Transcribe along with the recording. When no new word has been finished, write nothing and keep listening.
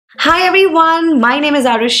Hi everyone, my name is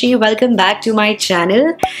Aarushi. Welcome back to my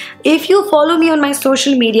channel. If you follow me on my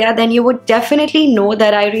social media, then you would definitely know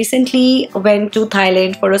that I recently went to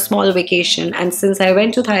Thailand for a small vacation, and since I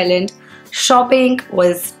went to Thailand, shopping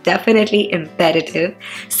was definitely imperative.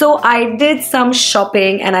 So I did some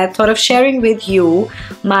shopping and I thought of sharing with you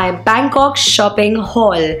my Bangkok shopping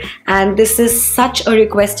haul. And this is such a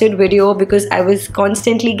requested video because I was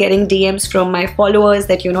constantly getting DMs from my followers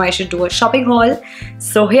that I should do a shopping haul.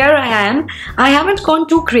 So here I am. I haven't gone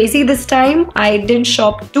too crazy this time. I didn't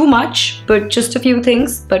shop too much, but just a few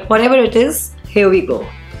things. But whatever it is, here we go.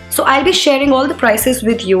 So I'll be sharing all the prices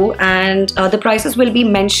with you, and the prices will be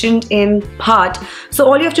mentioned in part. So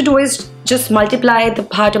all you have to do is just multiply the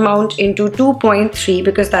part amount into 2.3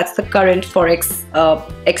 because that's the current forex,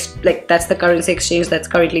 that's the currency exchange that's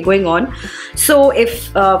currently going on. So if,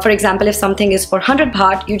 for example, if something is for 100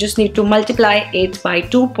 baht, you just need to multiply it by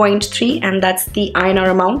 2.3, and that's the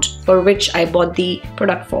INR amount for which I bought the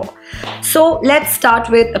product for. So let's start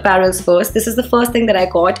with apparels first. This is the first thing that I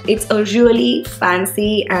got. It's a really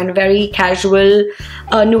fancy and very casual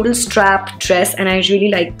noodle strap dress, and I really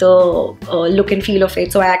like the look and feel of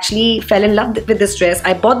it. So I actually fell in love with this dress.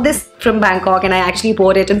 I bought this from Bangkok and I actually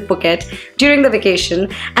bought it in Phuket during the vacation.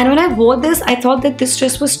 And when I wore this, I thought that this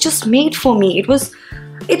dress was just made for me.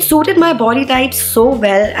 It suited my body type so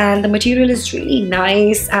well, and the material is really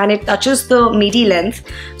nice and it touches the midi length.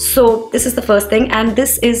 So this is the first thing, and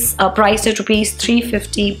this is priced at rupees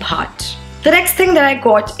 350 baht. The next thing that I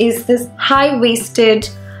got is this high-waisted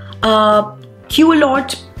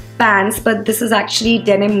culotte pants, but this is actually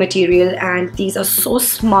denim material, and these are so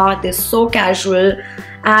smart, they're so casual,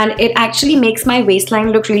 and it actually makes my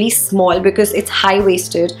waistline look really small because it's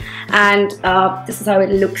high-waisted. And this is how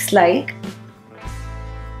it looks like.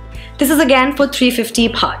 This is again for 350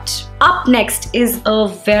 baht. Up next is a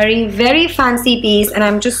very fancy piece, and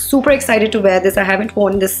I'm just super excited to wear this. I haven't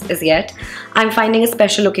worn this as yet. I'm finding a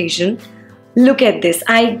special occasion. Look at this.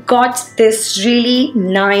 I got this really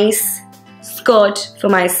nice skirt for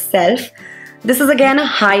myself. This is again a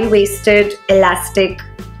high-waisted elastic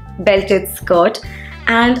belted skirt,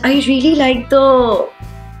 and I really like the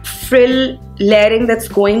frill layering that's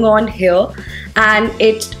going on here, and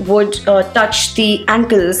it would touch the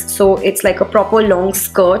ankles, so it's like a proper long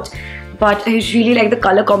skirt. But I really like the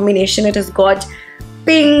color combination. It has got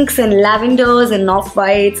pinks and lavenders and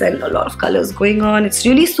off-whites and a lot of colors going on. It's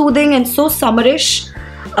really soothing and so summerish.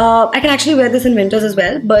 I can actually wear this in winters as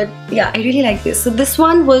well, but yeah, I really like this. So this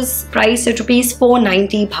one was priced at rupees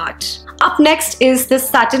 490 baht. Up next is this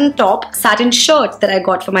satin shirt that I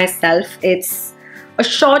got for myself. It's a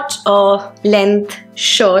short length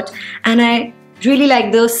shirt, and I really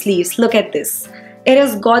like the sleeves. Look at this. It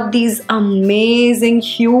has got these amazing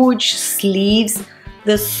huge sleeves.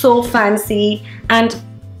 They're so fancy, and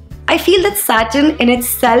I feel that satin in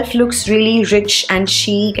itself looks really rich and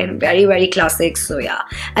chic and very classic. So yeah,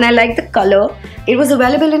 and I like the color. It was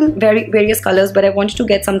available in various colors, but I wanted to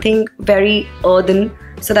get something very earthen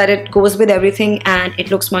so that it goes with everything and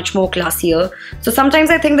it looks much more classier. So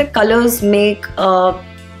sometimes I think that colors make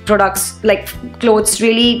products like clothes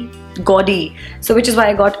really gaudy, so which is why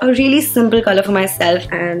I got a really simple color for myself.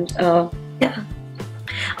 And yeah.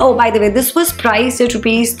 Oh, by the way, this was priced at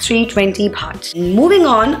rupees 320 baht. Moving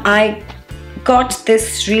on, I got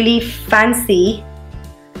this really fancy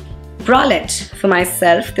bralette for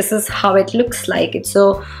myself. This is how it looks like.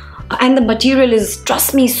 And the material is,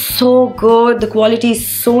 trust me, so good. The quality is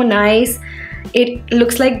so nice. It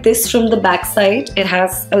looks like this from the back side. It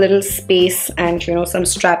has a little space and some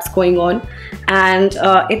straps going on, and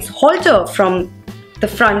it's halter from the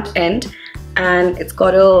front end, and it's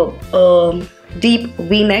got a deep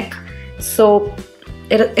V-neck. So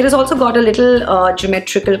it has also got a little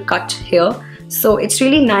geometrical cut here. So it's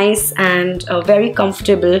really nice and very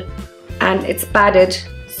comfortable, and it's padded.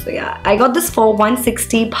 So yeah, I got this for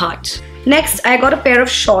 160 baht. Next, I got a pair of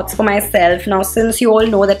shorts for myself. Now, since you all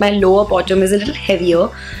know that my lower bottom is a little heavier,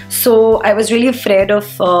 so I was really afraid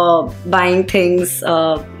of buying things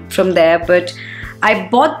from there, but I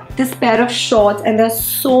bought this pair of shorts and they're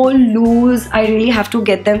so loose. I really have to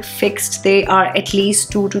get them fixed. They are at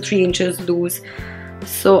least 2 to 3 inches loose,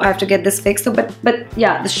 so I have to get this fixed. So, but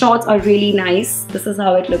yeah, the shorts are really nice. This is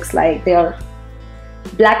how it looks like. They are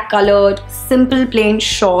black colored, simple plain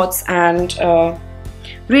shorts, and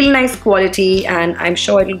really nice quality, and I'm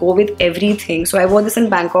sure it'll go with everything. So I wore this in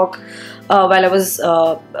Bangkok while I was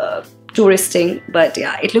touristing, but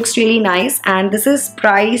yeah, it looks really nice, and this is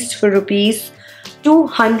priced for rupees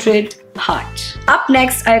 200 baht. Up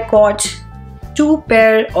next, I got 2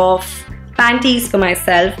 pair of panties for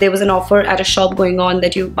myself. There was an offer at a shop going on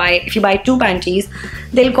that if you buy 2 panties,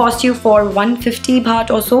 they'll cost you for 150 baht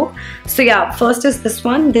or so. So yeah, first is this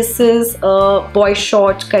one. This is a boy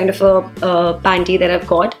short kind of a panty that I've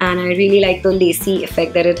got, and I really like the lacy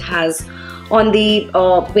effect that it has on the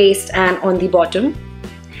waist and on the bottom.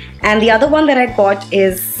 And the other one that I got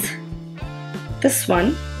is this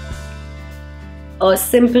one, a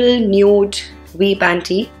simple nude V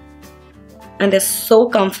panty, and they're so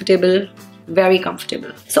comfortable, very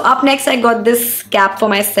comfortable. So up next, I got this cap for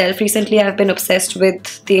myself. Recently I've been obsessed with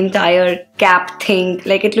the entire cap thing.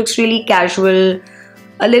 Like, it looks really casual,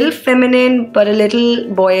 a little feminine but a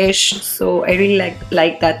little boyish, so I really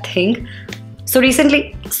like that thing.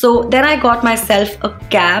 So then I got myself a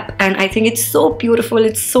cap, and I think it's so beautiful,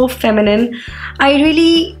 it's so feminine. I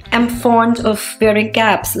really am fond of wearing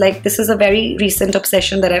caps. Like, this is a very recent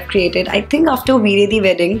obsession that I've created. I think after Veere Di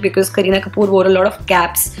Wedding, because Kareena Kapoor wore a lot of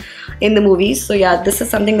caps in the movies. So yeah, this is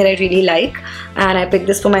something that I really like, and I picked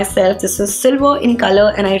this for myself. This is silver in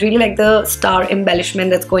color, and I really like the star embellishment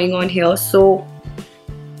that's going on here. So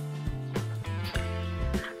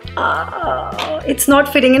it's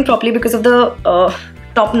not fitting in properly because of the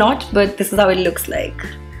top knot, but this is how it looks like.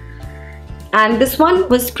 And this one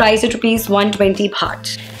was priced at rupees 120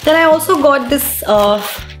 baht. Then I also got this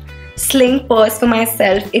sling purse for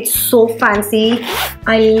myself. It's so fancy.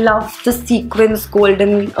 I love the sequins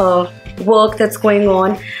golden work that's going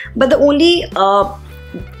on, but the only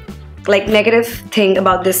like negative thing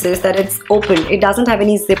about this is that it's open. It doesn't have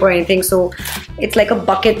any zip or anything, so it's like a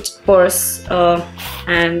bucket purse,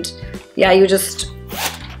 and yeah, you just,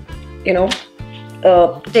 you know,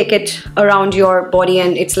 take it around your body,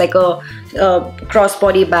 and it's like a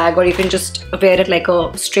crossbody bag, or you can just wear it like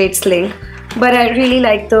a straight sling. But I really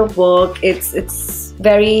like the work. It's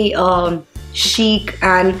very chic,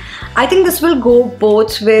 and I think this will go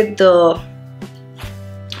both with the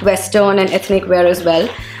Western and ethnic wear as well.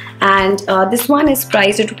 And this one is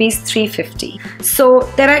priced at rupees 350. So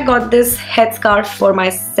then I got this headscarf for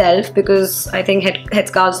myself, because I think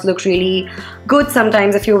headscarves look really good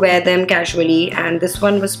sometimes if you wear them casually, and this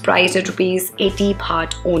one was priced at rupees 80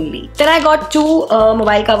 baht only. Then I got 2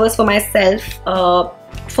 mobile covers for myself.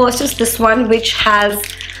 First is this one, which has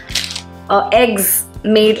eggs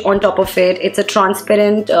made on top of it. It's a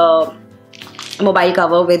transparent mobile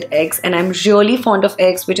cover with eggs, and I'm really fond of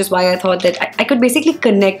eggs, which is why I thought that I could basically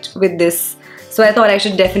connect with this. So I thought I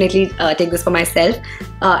should definitely take this for myself.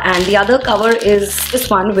 And the other cover is this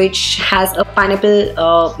one, which has a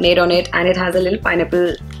pineapple made on it, and it has a little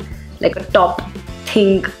pineapple, like a top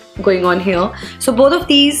thing going on here. So both of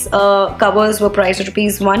these covers were priced at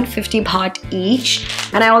rupees 150 baht each.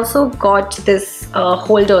 And I also got this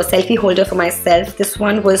selfie holder for myself. This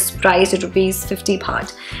one was priced at rupees 50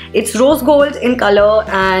 baht. It's rose gold in color,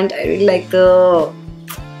 and I really like the,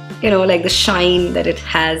 you know, like the shine that it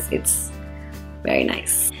has. It's very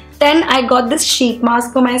nice. Then I got this sheet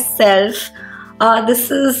mask for myself.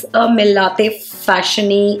 This is a Millate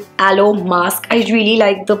fashiony aloe mask. I really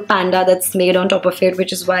like the panda that's made on top of it,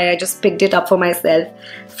 which is why I just picked it up for myself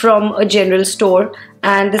from a general store,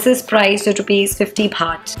 and this is priced at rupees 50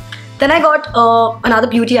 baht. Then I got another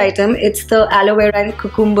beauty item. It's the aloe vera and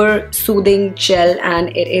cucumber soothing gel, and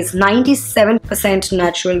it is 97%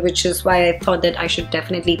 natural, which is why I thought that I should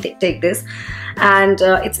definitely take this. And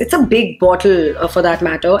it's a big bottle for that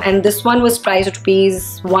matter, and this one was priced at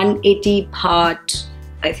rupees 180 baht,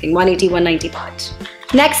 I think 190 baht.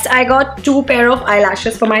 Next, I got 2 pair of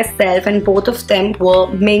eyelashes for myself, and both of them were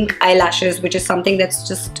mink eyelashes, which is something that's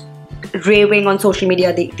just raving on social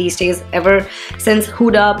media these days, ever since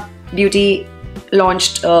Huda Beauty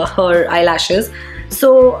launched her eyelashes.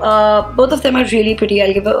 So both of them are really pretty.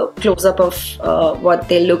 I'll give a close-up of what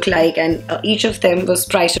they look like, and each of them was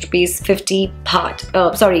priced at rupees 50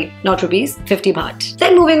 baht. Sorry, not rupees, 50 baht.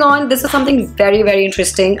 Then moving on, this is something very, very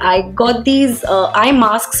interesting. I got these eye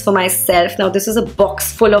masks for myself. Now this is a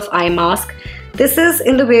box full of eye mask. This is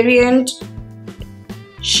in the variant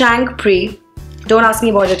Shank Pre. Don't ask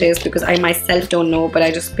me what it is, because I myself don't know, but I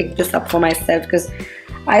just picked this up for myself because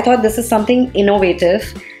I thought this is something innovative.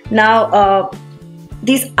 Now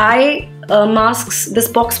these eye masks, this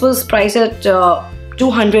box was priced at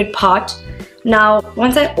 200 baht. Now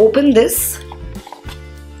once I open this,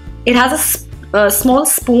 it has a small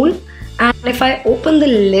spoon, and if I open the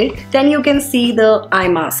lid, then you can see the eye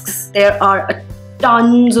masks. There are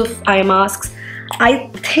tons of eye masks. I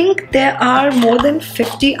think there are more than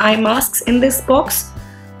 50 eye masks in this box,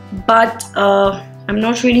 but I'm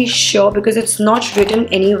not really sure because it's not written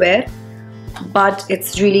anywhere. But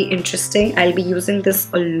it's really interesting. I'll be using this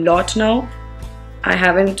a lot now. I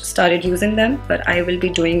haven't started using them, but I will be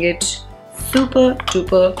doing it super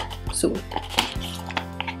duper soon.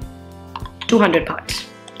 200 baht.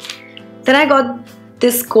 Then I got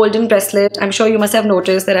this golden bracelet. I'm sure you must have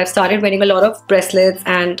noticed that I've started wearing a lot of bracelets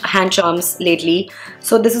and hand charms lately.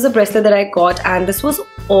 So this is a bracelet that I got, and this was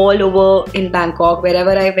all over in Bangkok.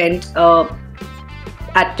 Wherever I went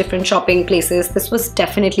at different shopping places, this was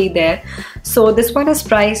definitely there. So this one is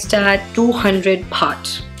priced at 200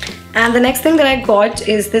 baht. And the next thing that I got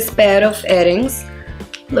is this pair of earrings.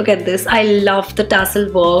 Look at this. I love the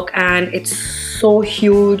tassel work, and it's so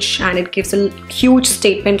huge, and it gives a huge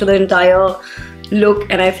statement to the entire look,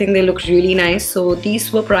 and I think they look really nice. So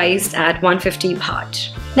these were priced at 150 baht.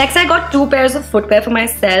 Next, I got two pairs of footwear for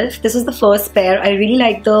myself. This is the first pair. I really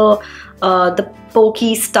like the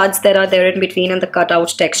pokey studs that are there in between and the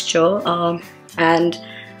cutout texture.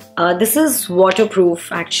 This is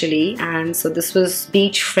waterproof actually, and so this was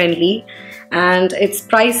beach friendly, and it's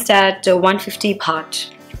priced at 150 baht.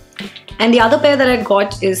 And the other pair that I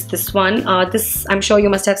got is this one. This, I'm sure you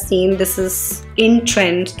must have seen. This is in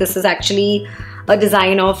trend. This is actually a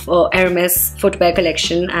design of Hermes footwear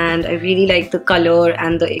collection, and I really like the color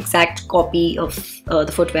and the exact copy of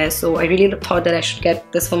the footwear. So I really thought that I should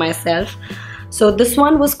get this for myself. So this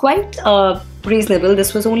one was quite reasonable.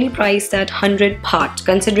 This was only priced at 100 baht,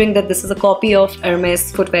 considering that this is a copy of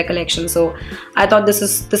Hermes footwear collection. So I thought this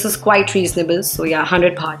is quite reasonable. So yeah,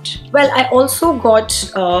 100 baht. Well, I also got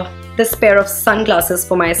this pair of sunglasses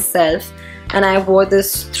for myself, and I wore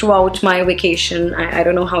this throughout my vacation. I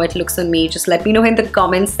don't know how it looks on me. Just let me know in the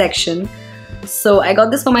comments section. So I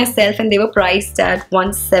got this for myself, and they were priced at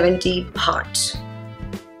 170 baht.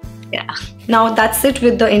 Yeah. Now that's it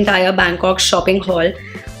with the entire Bangkok shopping haul.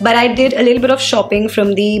 But I did a little bit of shopping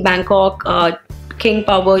from the Bangkok King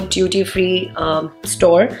Power duty-free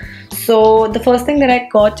store. So the first thing that I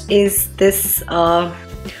got is this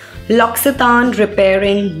L'Occitane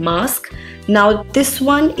repairing mask. Now this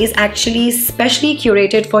one is actually specially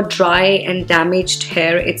curated for dry and damaged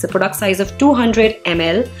hair. It's a product size of 200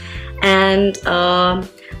 ml, and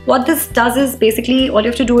what this does is basically all you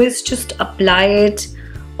have to do is just apply it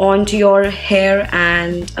onto your hair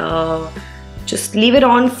and just leave it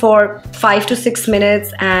on for 5 to 6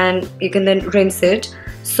 minutes, and you can then rinse it.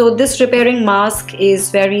 So this repairing mask is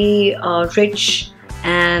very rich,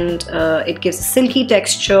 and it gives a silky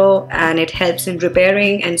texture, and it helps in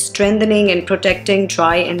repairing and strengthening and protecting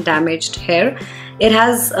dry and damaged hair. It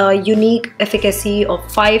has a unique efficacy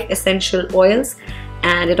of 5 essential oils,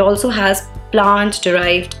 and it also has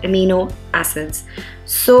plant-derived amino acids.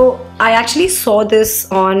 So I actually saw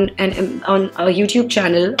this on a YouTube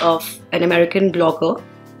channel of an American blogger,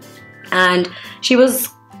 and she was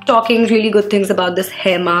talking really good things about this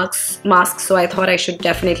hair mask, so I thought I should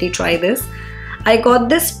definitely try this. I got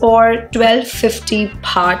this for 1250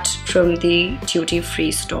 baht from the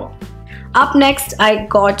duty-free store. Up next, I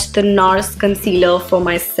got the NARS concealer for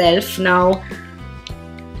myself. Now,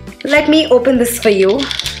 let me open this for you.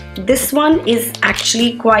 This one is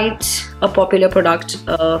actually quite a popular product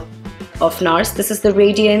of NARS. This is the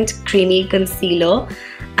Radiant Creamy Concealer,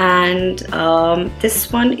 and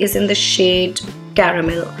this one is in the shade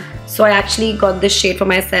Caramel. So I actually got this shade for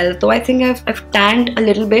myself, though I think I've tanned a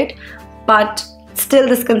little bit, but still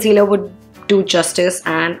this concealer would do justice,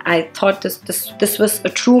 and I thought this was a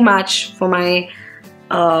true match for my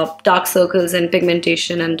dark circles and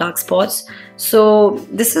pigmentation and dark spots. So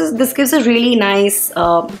this gives a really nice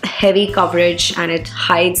heavy coverage, and it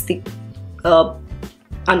hides the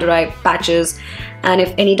under eye patches and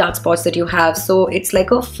if any dark spots that you have. So it's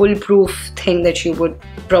like a foolproof thing that you would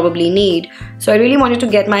probably need. So I really wanted to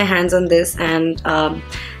get my hands on this, and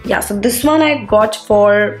yeah, so this one I got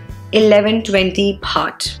for 1120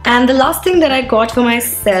 baht. And the last thing that I got for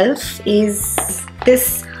myself is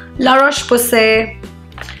this La Roche-Posay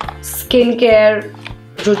skincare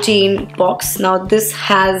routine box. Now this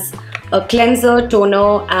has a cleanser,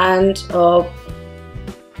 toner, and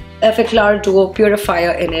Aspherical Duo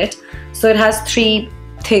purifier in it. So it has 3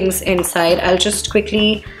 things inside. I'll just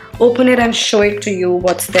quickly open it and show it to you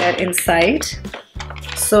what's there inside.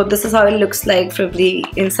 So this is how it looks like from the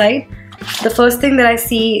inside. The first thing that I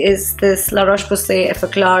see is this La Roche-Posay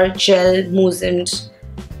Aspherical Gel Moussant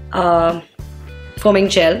Foaming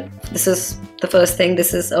Gel. This is the first thing.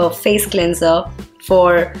 This is a face cleanser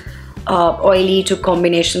for oily to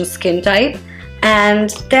combination skin type.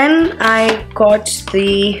 And then I got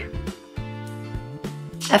the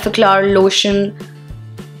Aspherical lotion.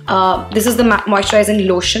 This is the moisturizing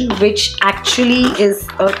lotion, which actually is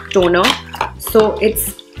a toner. So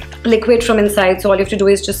it's liquid from inside, so all you have to do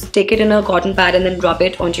is just take it in a cotton pad and then rub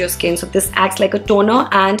it onto your skin. So this acts like a toner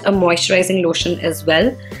and a moisturizing lotion as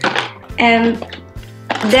well. And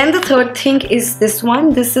Then the third thing is this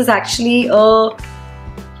one. This is actually an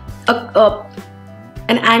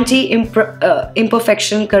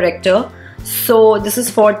anti-imperfection corrector. So this is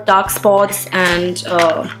for dark spots and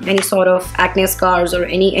any sort of acne scars or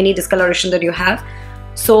any discoloration that you have.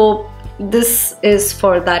 So this is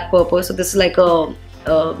for that purpose. So this is like a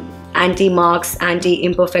anti-marks,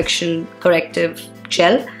 anti-imperfection corrective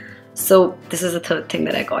gel. So this is the third thing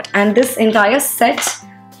that I got, and this entire set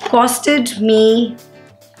costed me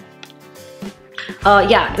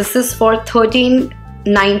yeah, this is for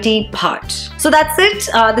 1390 baht. So that's it.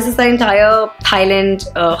 This is the entire Thailand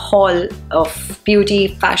haul of beauty,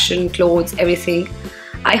 fashion, clothes, everything.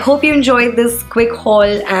 I hope you enjoyed this quick haul,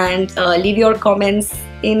 and leave your comments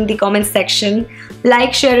in the comment section.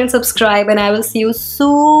 Like, share and subscribe, and I will see you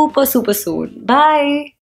super soon.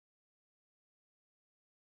 Bye.